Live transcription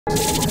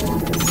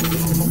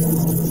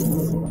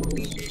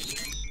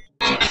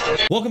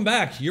Welcome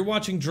back. You're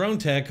watching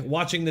Dronetek,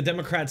 watching the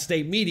Democrat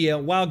state media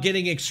while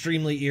getting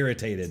extremely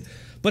irritated.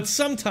 But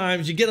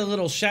sometimes you get a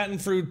little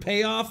Schadenfreude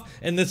payoff,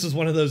 and this is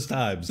one of those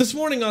times. This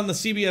morning on the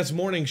CBS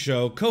Morning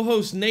Show,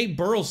 co-host Nate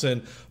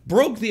Burleson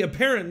broke the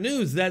apparent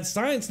news that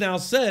science now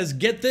says,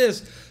 get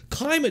this,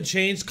 climate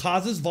change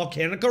causes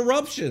volcanic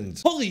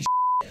eruptions. Holy shit.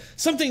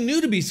 Something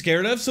new to be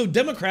scared of so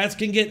Democrats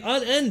can get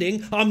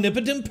unending,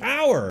 omnipotent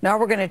power. Now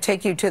we're going to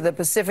take you to the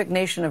Pacific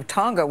nation of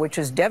Tonga, which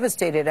is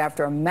devastated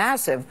after a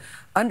massive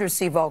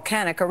undersea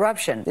volcanic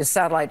eruption. This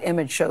satellite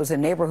image shows a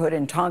neighborhood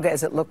in Tonga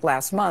as it looked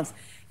last month.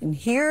 And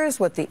here's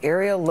what the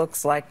area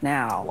looks like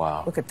now.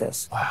 Wow. Look at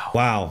this.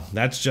 Wow,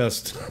 that's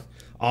just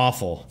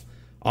awful.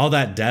 All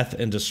that death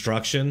and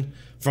destruction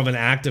from an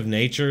act of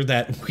nature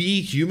that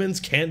we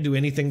humans can't do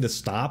anything to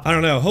stop. I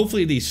don't know,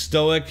 hopefully these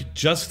stoic,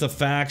 just the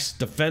facts,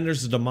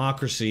 defenders of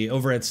democracy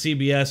over at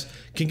CBS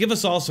can give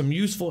us all some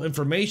useful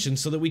information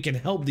so that we can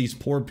help these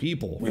poor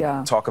people. We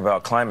talk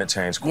about climate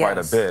change quite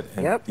a bit,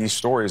 and these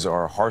stories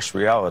are a harsh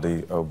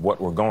reality of what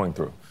we're going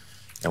through.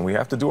 And we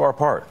have to do our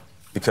part,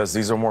 because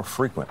these are more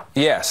frequent.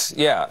 Yes,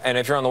 yeah, and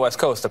if you're on the West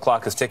Coast, the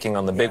clock is ticking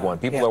on the big one.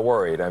 People are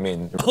worried, I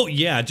mean... Oh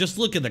yeah, just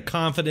look at the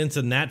confidence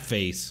in that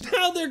face.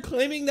 Now they're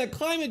claiming that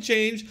climate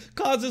change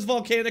causes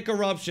volcanic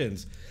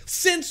eruptions.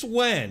 Since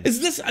when?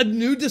 Is this a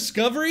new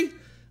discovery?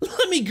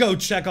 Let me go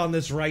check on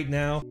this right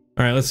now. All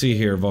right, let's see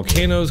here.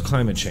 Volcanoes,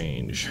 climate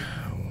change.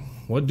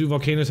 What do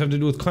volcanoes have to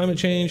do with climate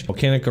change?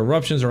 Volcanic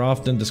eruptions are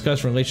often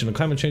discussed in relation to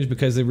climate change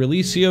because they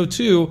release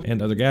CO2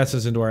 and other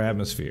gases into our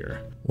atmosphere.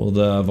 Will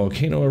the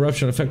volcano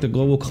eruption affect the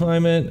global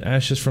climate?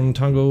 Ashes from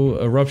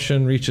Tonga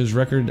eruption reaches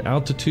record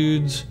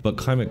altitudes, but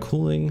climate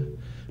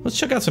cooling? Let's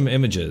check out some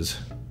images.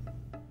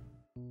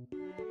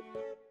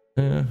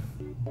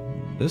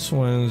 This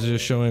one's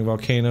just showing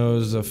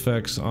volcanoes'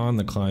 effects on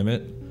the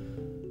climate.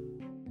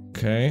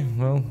 Okay,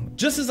 well,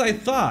 just as I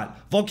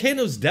thought,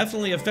 volcanoes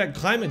definitely affect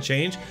climate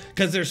change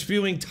because they're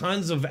spewing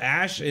tons of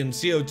ash and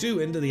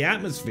CO2 into the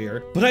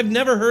atmosphere, but I've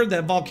never heard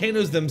that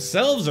volcanoes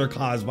themselves are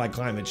caused by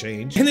climate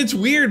change. And it's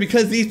weird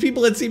because these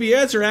people at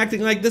CBS are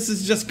acting like this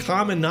is just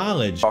common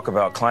knowledge. Talk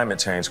about climate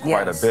change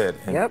quite a bit,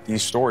 and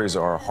these stories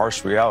are a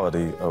harsh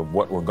reality of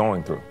what we're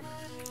going through.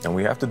 And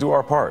we have to do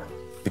our part,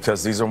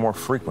 because these are more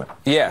frequent.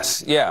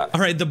 Yes, yeah.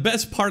 All right, the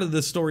best part of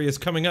this story is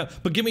coming up,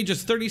 but give me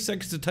just 30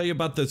 seconds to tell you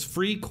about this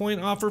free coin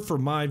offer for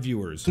my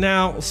viewers.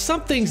 Now,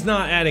 something's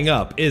not adding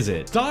up, is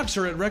it? Stocks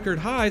are at record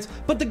highs,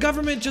 but the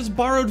government just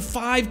borrowed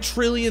 $5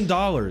 trillion.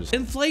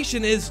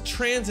 Inflation is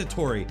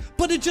transitory,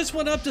 but it just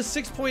went up to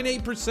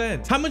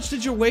 6.8%. How much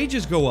did your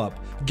wages go up?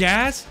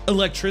 Gas?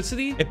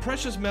 Electricity? A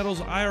precious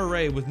metals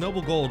IRA with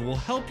Noble Gold will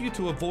help you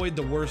to avoid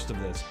the worst of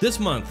this. This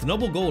month,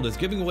 Noble Gold is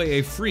giving away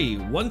a free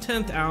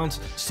 1/10 ounce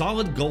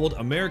solid gold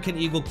American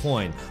Eagle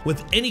coin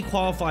with any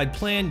qualified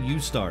plan you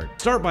start.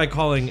 Start by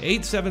calling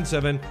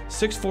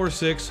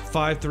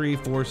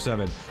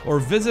 877-646-5347 or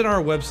visit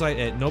our website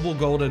at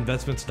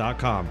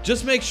noblegoldinvestments.com.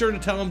 Just make sure to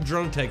tell them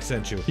Dronetek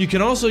sent you. You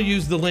can also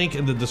use the link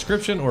in the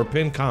description or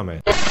pinned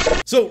comment.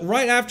 So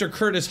right after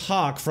Curtis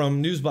Houck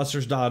from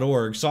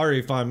newsbusters.org, sorry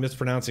if I'm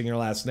mispronouncing your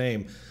last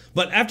name,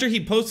 but after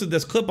he posted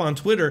this clip on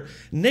Twitter,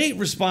 Nate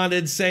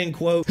responded saying,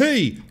 quote,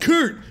 "Hey,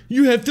 Kurt,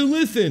 you have to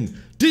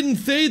listen. Didn't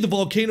say the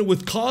volcano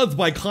was caused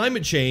by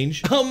climate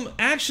change."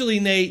 Actually,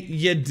 Nate,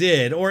 you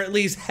did, or at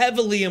least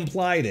heavily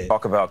implied it.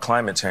 Talk about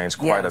climate change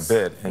quite a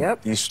bit, and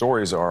these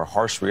stories are a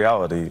harsh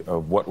reality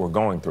of what we're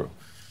going through.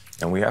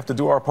 And we have to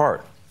do our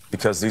part,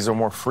 because these are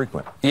more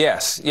frequent.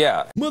 Yes,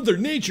 yeah. Mother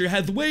Nature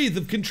has ways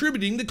of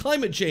contributing to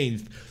climate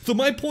change. So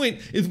my point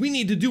is we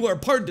need to do our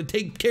part to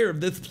take care of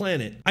this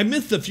planet. I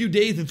missed a few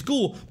days of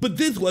school, but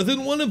this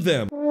wasn't one of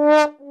them.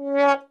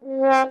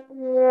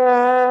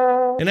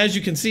 And as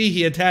you can see,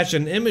 he attached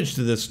an image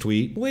to this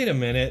tweet. Wait a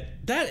minute,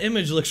 that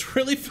image looks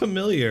really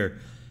familiar.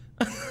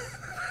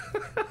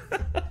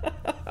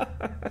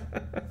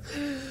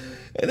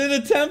 In an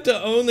attempt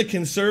to own the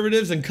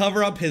conservatives and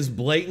cover up his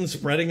blatant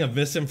spreading of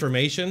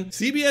misinformation,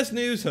 CBS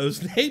News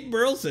host Nate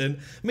Burleson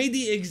made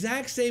the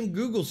exact same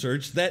Google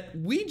search that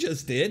we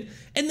just did,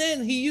 and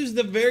then he used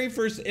the very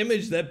first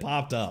image that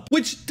popped up,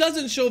 which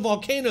doesn't show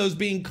volcanoes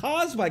being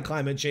caused by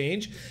climate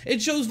change,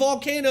 it shows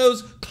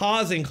volcanoes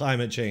causing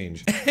climate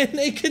change. And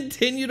they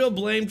continue to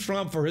blame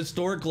Trump for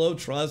historic low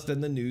trust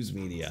in the news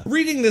media.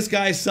 Reading this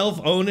guy's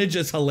self-ownage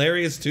is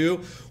hilarious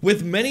too,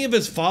 with many of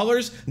his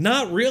followers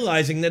not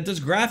realizing that this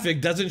graphic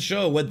doesn't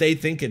show what they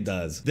think it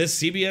does. This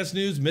CBS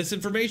News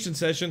misinformation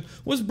session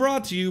was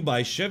brought to you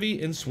by Chevy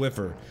and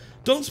Swiffer.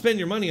 Don't spend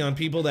your money on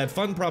people that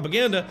fund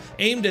propaganda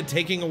aimed at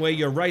taking away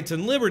your rights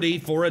and liberty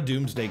for a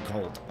doomsday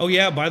cult. Oh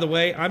yeah, by the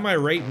way, I'm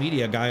irate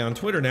media guy on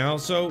Twitter now,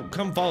 so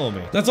come follow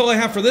me. That's all I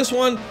have for this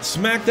one.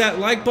 Smack that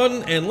like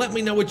button and let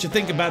me know what you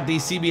think about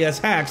these CBS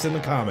hacks in the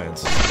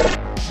comments.